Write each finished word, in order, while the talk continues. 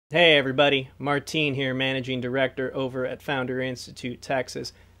Hey everybody, Martine here, Managing Director over at Founder Institute,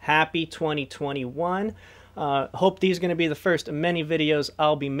 Texas. Happy 2021. Hope these are going to be the first of many videos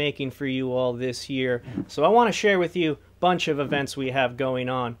I'll be making for you all this year. So I want to share with you a bunch of events we have going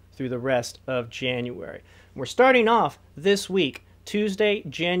on through the rest of January. We're starting off this week, Tuesday,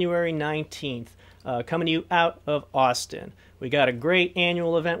 January 19th, coming to you out of Austin. We got a great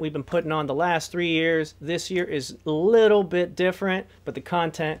annual event we've been putting on the last 3 years. This year is a little bit different, but the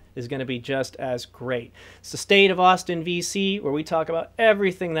content is going to be just as great. It's the State of Austin VC, where we talk about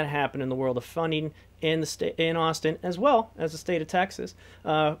everything that happened in the world of funding in Austin, as well as the state of Texas,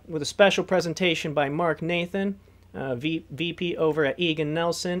 with a special presentation by Mark Nathan, VP over at Egan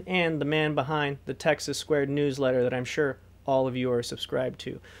Nelson, and the man behind the Texas Squared newsletter that I'm sure all of you are subscribed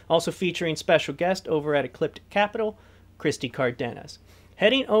to. Also featuring special guest over at Ecliptic Capital, Christy Cardenas.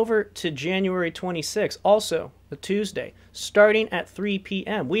 Heading over to January 26th, also a Tuesday, starting at 3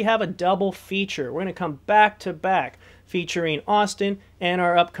 p.m. We have a double feature. We're going to come back to back featuring Austin and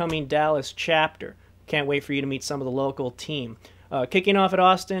our upcoming Dallas chapter. Can't wait for you to meet some of the local team. Kicking off at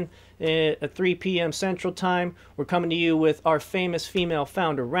Austin at 3 p.m. Central Time, we're coming to you with our famous female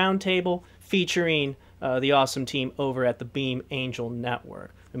founder roundtable featuring the awesome team over at the Beam Angel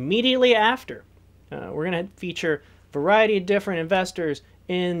Network. Immediately after, we're going to feature variety of different investors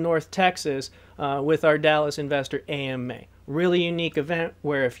in North Texas with our Dallas Investor AMA. Really unique event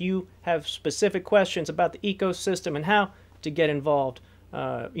where if you have specific questions about the ecosystem and how to get involved,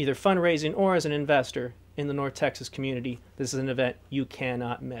 either fundraising or as an investor in the North Texas community, this is an event you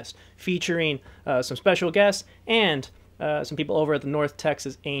cannot miss. Featuring some special guests and some people over at the North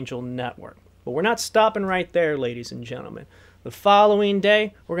Texas Angel Network. But we're not stopping right there, ladies and gentlemen. The following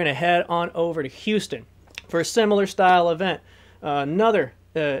day, we're going to head on over to Houston for a similar style event, another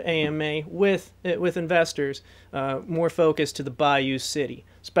AMA with investors, more focused to the Bayou City.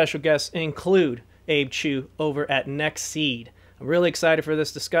 Special guests include Abe Chu over at NextSeed. I'm really excited for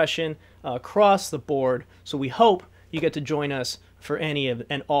this discussion across the board, so we hope you get to join us for any of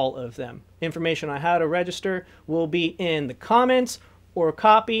and all of them. Information on how to register will be in the comments or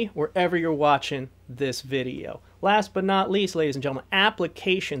copy wherever you're watching this video. Last but not least, ladies and gentlemen,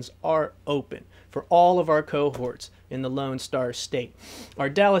 applications are open for all of our cohorts in the Lone Star State. Our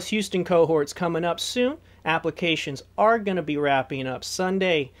Dallas-Houston cohort's coming up soon. Applications are going to be wrapping up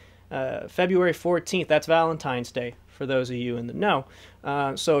Sunday, February 14th. That's Valentine's Day for those of you in the know.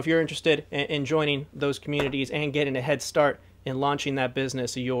 So if you're interested in joining those communities and getting a head start in launching that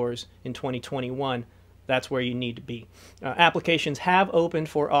business of yours in 2021, that's where you need to be. Applications have opened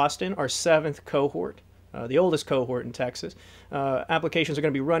for Austin, our 7th cohort. The oldest cohort in Texas. Applications are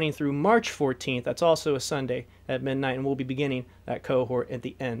going to be running through March 14th. That's also a Sunday at midnight, and we'll be beginning that cohort at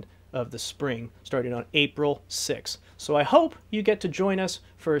the end of the spring, starting on April 6th. So I hope you get to join us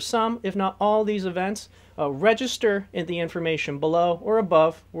for some, if not all, these events. Register in the information below or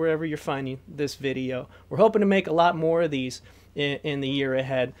above, wherever you're finding this video. We're hoping to make a lot more of these in the year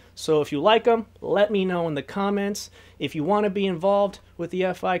ahead. So if you like them, let me know in the comments. If you want to be involved with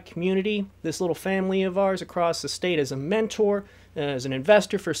the FI community, this little family of ours across the state, as a mentor, as an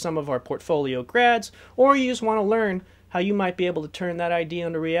investor for some of our portfolio grads, or you just want to learn how you might be able to turn that idea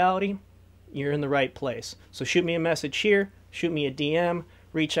into reality, you're in the right place. So shoot me a message here, shoot me a DM,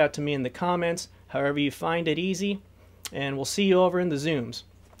 reach out to me in the comments, however you find it easy, and we'll see you over in the Zooms.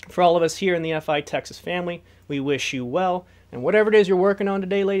 For all of us here in the FI Texas family, we wish you well. And whatever it is you're working on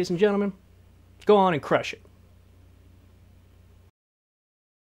today, ladies and gentlemen, go on and crush it.